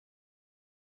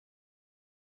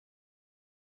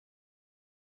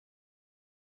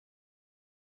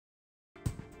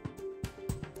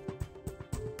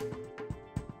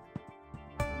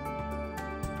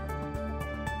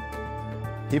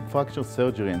Hip fracture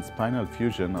surgery and spinal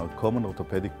fusion are common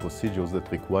orthopedic procedures that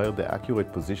require the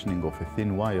accurate positioning of a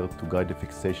thin wire to guide the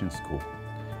fixation screw.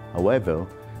 However,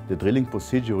 the drilling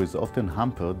procedure is often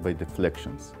hampered by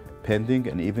deflections, pending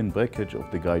and even breakage of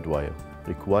the guide wire,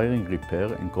 requiring repair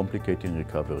and complicating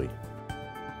recovery.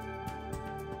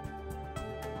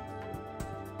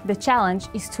 The challenge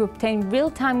is to obtain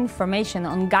real-time information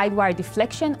on guide wire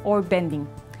deflection or bending,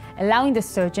 allowing the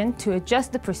surgeon to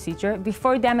adjust the procedure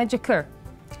before damage occurs.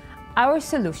 Our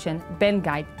solution,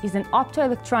 BendGuide, is an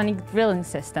opto-electronic drilling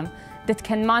system that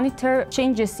can monitor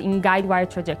changes in guide wire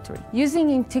trajectory. Using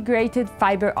integrated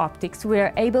fiber optics, we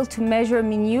are able to measure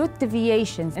minute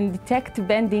deviations and detect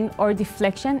bending or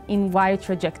deflection in wire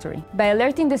trajectory. By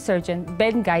alerting the surgeon,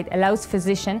 BendGuide allows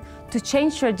physicians to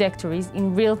change trajectories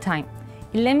in real time,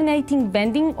 eliminating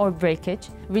bending or breakage,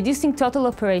 reducing total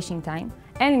operation time,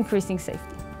 and increasing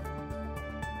safety.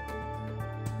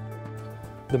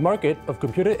 The market of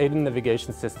computer-aided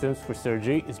navigation systems for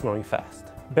surgery is growing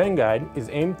fast. BendGuide is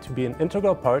aimed to be an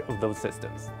integral part of those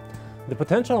systems. The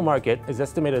potential market is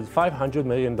estimated at $500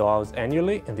 million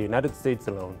annually in the United States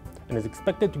alone and is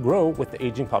expected to grow with the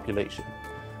aging population.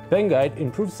 BendGuide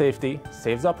improves safety,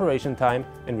 saves operation time,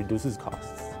 and reduces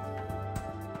costs.